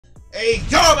Hey,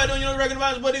 y'all about doing your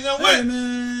recognize what he's gonna win.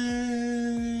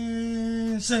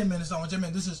 Man, same man, it's not what you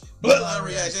mean. This is Bloodline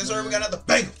reaction, sir. We got another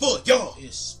banger for y'all.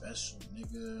 It's special,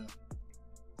 nigga.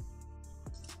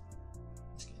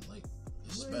 It's getting late.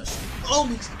 It's special. Oh,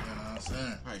 me. You know what I'm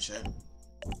saying? All right, chat.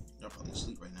 Y'all probably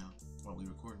asleep right now while we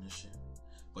recording this shit.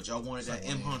 But y'all wanted that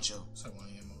M Huncho.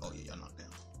 Oh yeah, y'all knocked down.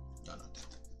 Y'all knocked down.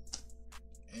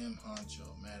 M Huncho,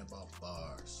 mad about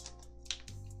bars.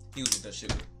 He was with that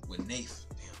shit with Nath.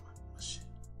 Damn, my shit.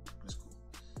 That's cool.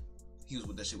 He was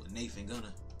with that shit with Nath and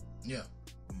Gunna. Yeah.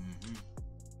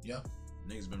 Yeah.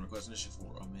 Niggas been requesting this shit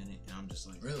for a minute, and I'm just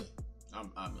like, really?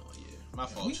 I'm yeah, my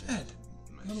fault.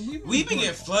 We've been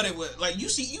getting flooded with like you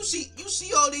see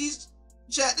all these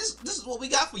chat. This is what we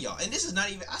got for y'all, and this is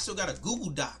not even. I still got a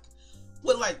Google Doc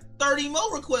with like 30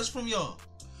 more requests from y'all.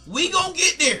 We gonna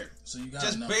get there. So you got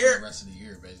just enough bear for the rest of the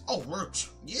year, basically. Oh,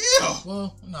 yeah.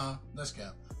 Well, nah, that's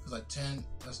cap. Cause like 10,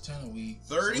 that's 10 a week.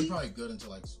 30. So we're probably good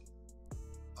until like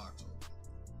October.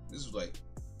 This is like,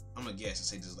 I'm gonna guess and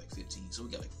say this is like 15. So we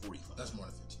got like 45. That's more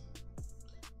than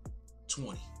 15.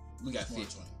 20. We got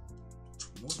 50.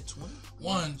 More than 20.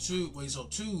 1, 2. Wait, so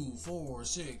 2, 4,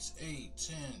 6, 8,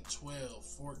 10, 12,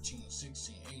 14,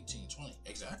 16, 18, 20.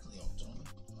 Exactly on 20.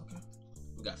 Okay.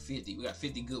 We got 50. We got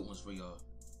 50 good ones for y'all.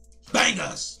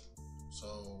 Bangers!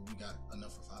 So we got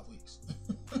enough for 5 weeks.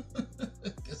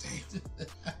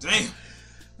 Damn.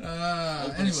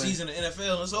 Anyway. The season of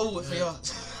NFL is over for y'all.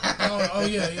 oh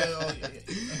yeah.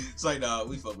 It's like, nah,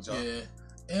 we fuck with y'all. Yeah.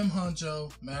 M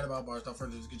Huncho, mad about bars. Without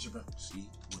further ado, get your breath. See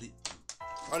what it.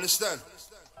 Understand?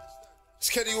 It's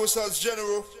Kenny All-Stars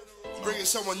General bringing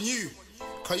someone new.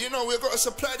 Cause you know we've got to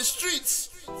supply the streets.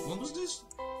 When was this?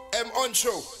 M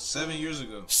Huncho. 7 years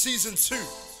ago. Season 2.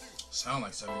 Sound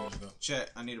like 7 years ago.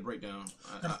 Chat, I need a breakdown.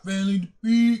 Got family to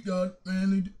beat, got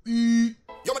family to beat.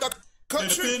 Yo, my dog,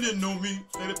 country. They depending on me.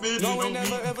 They depending on me. No, we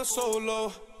never ever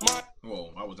solo.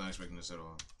 Whoa, I was not expecting this at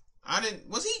all. I didn't.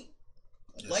 Was he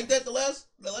like that the last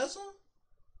song?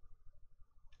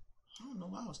 I don't know.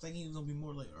 I was thinking he was gonna be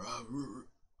more like.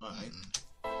 Alright.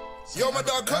 Yo, my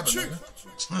dog, country.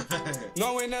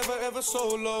 No, we never ever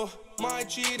solo. My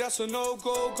G, that's a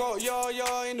no-go. Got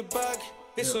ya in the bag.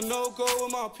 It's a no-go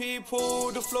with my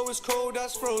people. The flow is cold,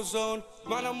 that's frozen.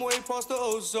 Man, I'm way past the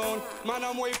ozone. Man,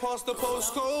 I'm way past the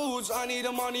postcodes. I need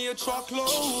the money, a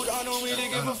truckload. I don't really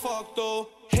give a fuck though.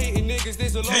 Hating niggas,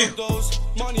 there's a lot of those.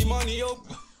 Money, yo.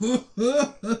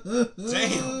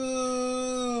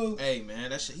 Damn. Hey man,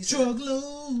 that shit. He said,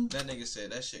 that nigga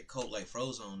said that shit cold like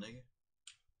Frozone, nigga.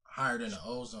 Higher than the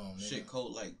ozone, nigga. Shit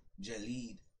cold like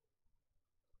Jalid.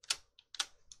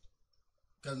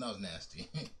 Cause that was nasty.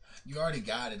 You already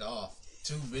got it off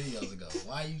 2 videos ago.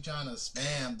 Why are you trying to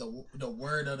spam the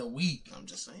word of the week? I'm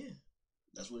just saying.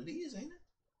 That's what it is, ain't it?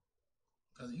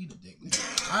 Cause eat a dick.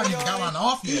 I haven't even got mine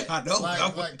off yet. I know.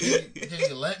 Like can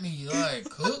you let me like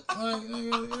cook? Like,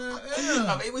 yeah.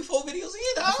 I mean, we 4 videos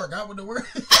in, I forgot what the word.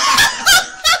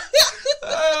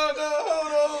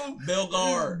 Hold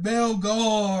on. Belgard.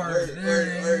 Word.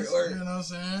 You know what I'm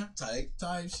saying?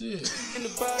 Type shit. In the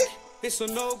back. It's a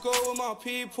no-go with my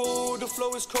people. The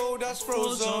flow is cold, that's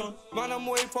frozen. Man, I'm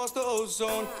way past the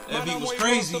ozone. That beat I'm was way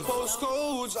crazy. past the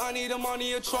postcodes. I need the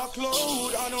money, a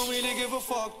truckload. I don't really give a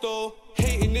fuck though.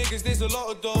 Hating niggas, there's a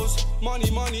lot of those.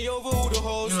 Money over all the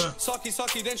hoes.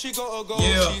 Sucky, then she gotta go.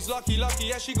 She's lucky,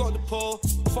 yeah, she got the pull.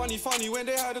 Funny when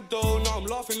they had a dough. Now I'm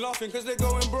laughing cause they're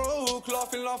going broke.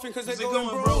 Laughing cause they're going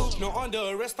broke. No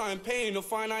under arrest, I ain't paying no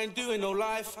fine, I ain't doing no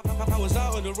life. I was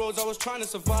out on the roads, I was trying to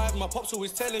survive. My pops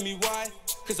always telling me why.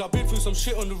 Cause I've been through some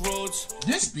shit on the roads.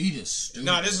 This beat is stupid.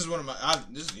 Nah, this is one of my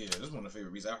this is one of the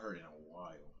favorite beats I've heard in a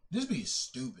while. This beat is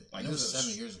stupid. Like, it was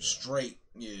 7 years ago. Straight.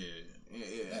 Yeah.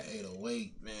 That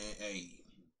 808. Man, hey.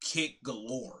 Kick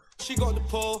galore. She got the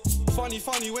pull. Funny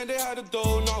when they had a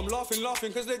dough. Now I'm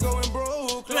laughing cause they're going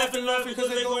broke. Laughing cause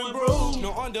they're going broke.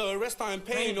 No under arrest, I ain't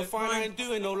paying no fine, I ain't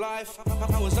doing no life.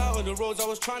 I was out on the roads, I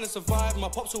was trying to survive. My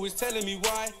pops always telling me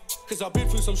why. Cause I've been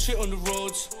through some shit on the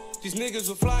roads. These niggas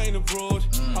were flying abroad.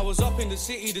 I was up in the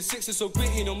city, the 6 is so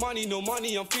gritty. No money,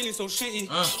 I'm feeling so shitty.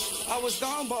 I was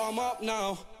down, but I'm up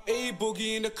now. A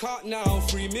boogie in the cut now.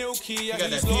 Free Milky, yeah,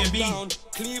 he's locked down.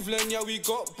 Cleveland, yeah, we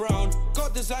got brown.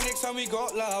 Got the Xanax and we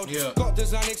got loud. Got the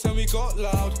Xanax and we got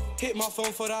loud. Hit my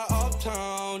phone for that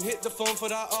uptown. Hit the phone for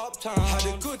that uptown. Had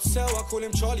a good sell, I call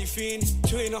him Charlie Fiend.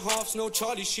 2.5's no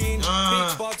Charlie Sheen.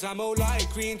 Big buds, ammo light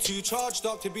green. 2 charged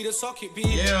up to be the socket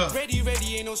beat. Ready,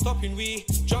 ain't no stopping we.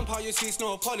 Jump out your seats,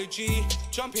 no apology.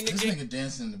 Jump in the game. This nigga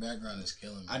dancing in the background is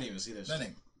killing me. I didn't even see that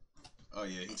shit. Oh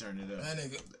yeah, he turned it up. That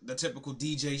nigga, the typical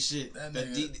DJ shit. That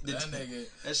nigga,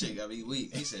 that shit got me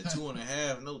weak. He said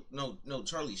 2.5. No,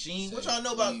 Charlie Sheen. What y'all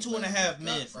know about 2.5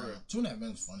 Men? For real? 2.5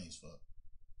 Men's funny as fuck.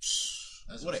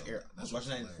 That's what an era. I was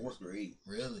watching that in 4th grade.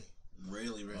 Really?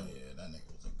 Really. Oh yeah, that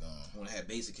nigga was a gun. When I had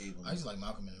basic cable. I used to like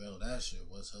Malcolm in the Middle. That shit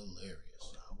was hilarious.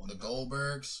 The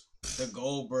Goldbergs. The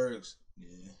Goldbergs.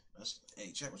 Yeah.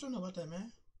 Hey, Jack, what y'all know about that,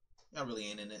 man? Y'all really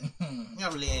ain't in it.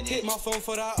 Y'all really ain't in it. Hit my phone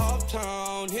for that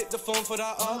uptown. Hit the phone for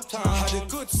that uptown. Had a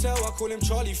good sell, I call him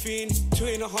Charlie Fiend.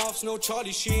 2.5's no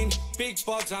Charlie Sheen. Big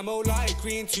buds, ammo light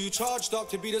green. 2 charged up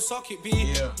to be the socket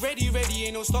beat. Yeah. Ready,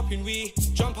 ain't no stopping we.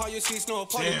 Jump out your seats, no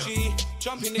apology. Damn.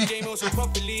 Jump in the game also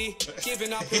properly.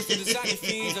 Giving up pills to the Zanny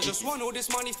fiends. I just want all this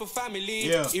money for family.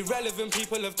 Yeah. Irrelevant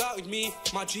people have doubted me.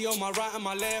 My G on my right and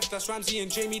my left. That's Ramsey and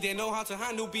Jamie, they know how to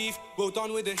handle beef. Well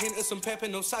done with a hint of some pepper,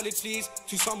 no salad please.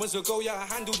 2 summers ago, yeah, I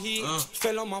handled heat.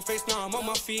 Fell on my face, now I'm on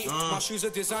my feet. My shoes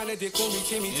are designer, they call me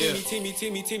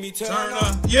Timmy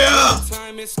Turner. Yeah.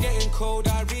 Time it's getting cold,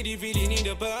 I really need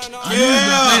a burner.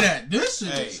 Yeah. Play that. This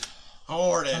shit is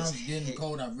hard as it's getting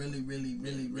cold. I really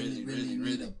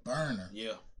need a burner.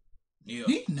 Yeah.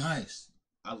 He nice.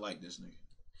 I like this nigga.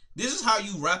 This is how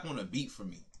you rap on a beat for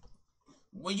me.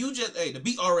 When you just the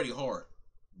beat already hard,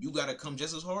 you gotta come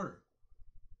just as harder.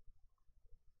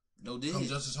 No did. Come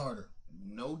just as harder.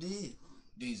 No did.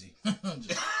 Deezy.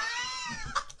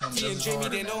 T and Jamie,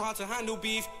 they know how to handle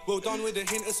beef. Well done with a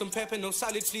hint of some pepper, no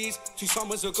salad please. 2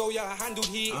 summers ago, yeah, I handled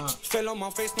heat. Fell on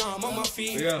my face, now I'm on my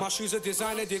feet. Yeah. My shoes are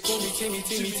designer, they call me Timmy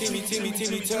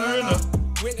Turner.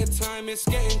 Winter time, it's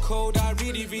getting cold, I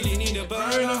really need a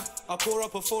burner. I pour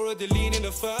up a 4 of the lean in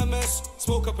the thermos.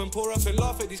 Smoke up and pour up and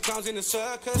laugh at these clowns in the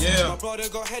circus. Yeah. My brother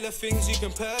got hella things you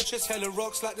can purchase, hella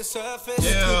rocks like the surface.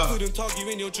 Yeah. Couldn't talk you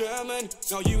in your German,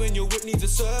 now you and your whip needs a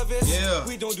service. Yeah.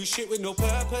 We don't do shit with no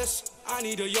purpose. I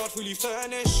need a yard fully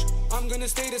furnished. I'm gonna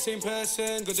stay the same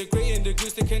person. Got the grey and the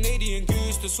goose, the Canadian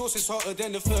goose. The sauce is hotter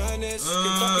than the furnace.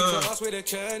 Kentucky to us with the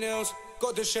kernels.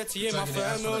 Got the shetty in my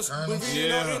thermals. We're really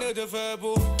not into the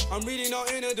verbal. I'm really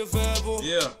not into the verbal.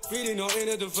 Yeah. Really not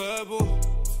into the verbal.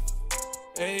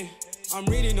 Hey, I'm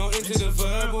really not into the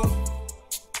verbal.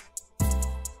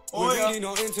 We're really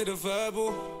not into the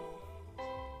verbal.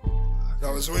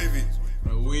 That was wavy.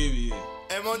 Wavy.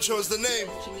 Huncho is the name.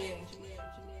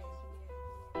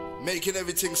 Making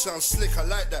everything sound slick, I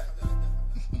like that.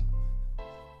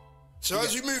 So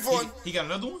as we move on, he got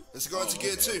another one? Let's go on to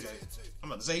gear 2. I'm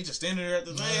about to say he just standing there at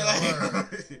the thing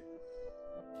like.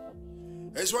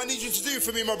 Here's what I need you to do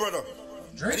for me, my brother.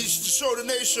 I need you to show the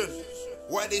nation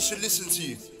why they should listen to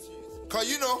you. Cause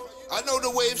you know, I know the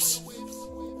waves,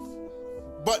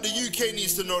 but the UK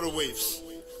needs to know the waves.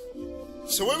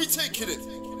 So where we taking it?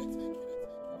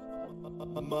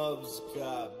 Mubs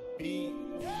got beat.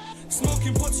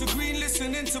 Smoking pots of green,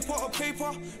 listening to pot of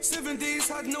paper. 7 days,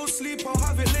 had no sleep, I'll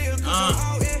have it later cause I'm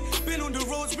out here. Been on the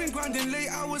roads, been grinding late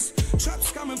hours. Trap,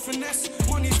 scam and finesse,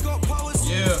 money's got powers.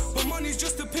 Yeah. But money's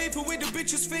just a paper with the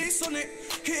bitch's face on it.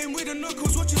 Hit him with the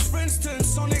knuckles, watch his friends turn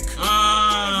Sonic.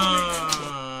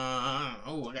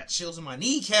 Oh, I got chills in my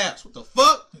kneecaps. What the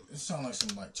fuck? It sounds like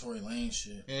some like Tory Lane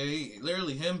shit. Hey,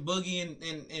 literally him, Boogie,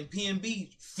 and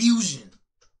PNB fusion.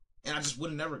 And I just would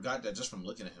have never got that just from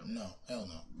looking at him. No, hell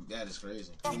no. That is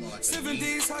crazy. Like 7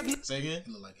 days, had no Say again?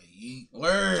 He look like a yeet.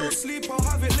 Word. sleep, I'll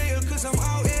have it later cause I'm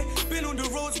out here. Been on the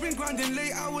roads, been grinding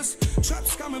late hours. Trap,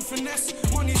 scam and finesse,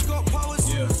 money's got powers.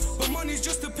 Yeah. But money's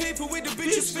just a paper with the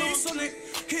bitch's face on it.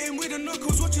 Hit him with the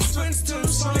knuckles, watch his friends turn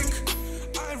Sonic.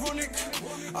 Ironic,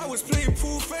 I was playing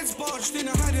pool, feds barged in,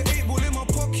 I had an 8 ball in my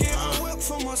pocket. I work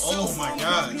for myself, oh my I'm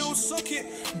gosh. no socket.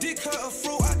 Dick hurt her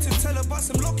throat, had to tell her about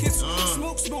some lockets.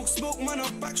 Smoke, man, I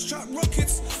backstrap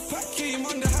rockets. Pack came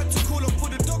under, had to call up for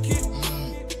the docket.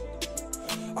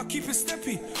 I keep it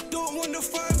steppy, don't want the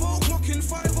 5-0, clocking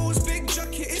 5-0's big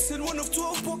jacket, it's in one of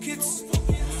 12 pockets.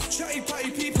 Chatty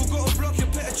patty people, gotta block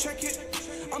it, better check it.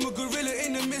 I'm a gorilla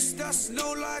in the mist, that's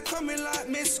no lie. Coming like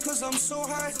mist, cause I'm so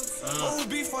high. Old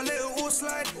beef, I let it all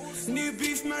slide. New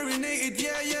beef marinated,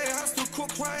 yeah, it has to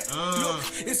cook right. Look,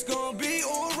 it's gonna be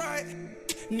alright.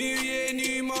 New year,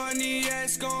 new money, yeah,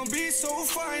 it's gonna be so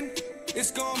fine.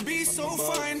 It's gonna be so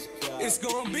fine. It's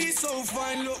gonna be so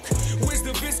fine. Look, where's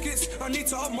the biscuits? I need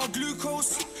to up my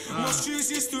glucose. My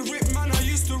shoes used to rip, man, I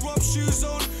used to rub shoes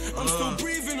on. I'm still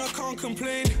breathing, I can't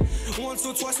complain. Once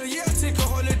or twice a year, I take a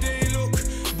holiday, look.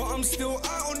 But I'm still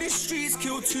out on these streets.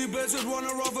 Kill 2 birds with one,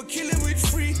 I'd rather kill it with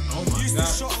 3. Used to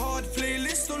shot hard,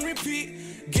 playlist on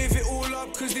repeat. Gave it all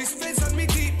up, cause these feds had me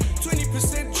deep.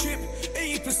 20% chip,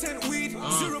 80% weed,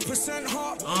 0%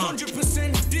 heart,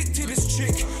 100% dick to this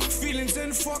chick. Feelings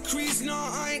and fuckeries,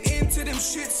 nah, I ain't into them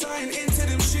shits, I ain't into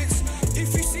them shits.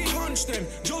 If you see Hunch them,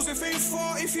 Joseph ain't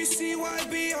far. If you see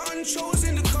YB, Huncho's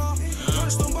in the car.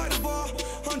 Hunch down by the bar,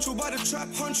 Huncho by the trap.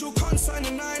 Huncho can't sign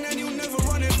a 9 and he'll never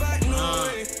run it back, no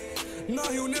way. No,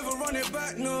 he'll never run it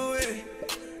back, no way.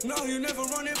 No, he'll never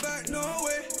run it back, no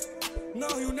way. No,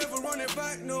 he'll never run it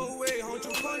back, no way.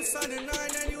 Huncho can't sign a 9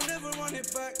 and he'll never run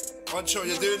it back. Huncho,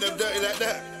 you're doing them dirty like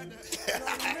that.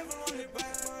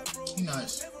 He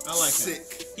nice. I like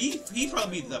Sick. him. He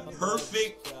probably the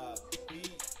perfect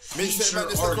Mixtape man,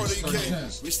 this artist. recording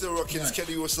King. We still rocking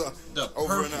Kenny, what's up?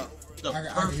 Over and out.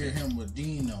 I can hear him with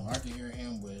Dino. I can hear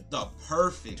him with the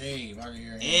perfect Dave. I can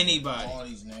hear him anybody. with all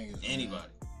these niggas. Anybody.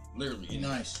 Literally. He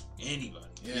nice. Anybody.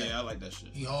 Yeah, I like that shit.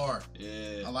 He hard.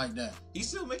 Yeah. I like that. He's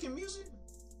still making music?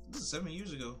 This is 7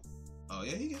 years ago. Oh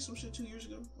yeah, he got some shit 2 years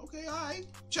ago. Okay, alright.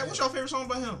 Chat, what's your favorite song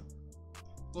by him?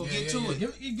 We'll get to it.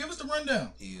 Give us the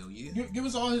rundown. Hell yeah. Give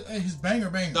us all his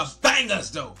bangers. The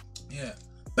bangers though. Yeah.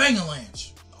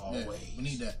 Banger-lanch. Always. Yeah, we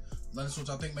need that. Let us know what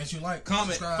y'all think. Make sure you like,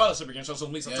 comment, subscribe. follow us, show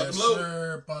some links. Yes,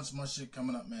 sir. Bunch of more shit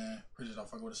coming up, man. Appreciate y'all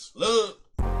fucking with us. Love.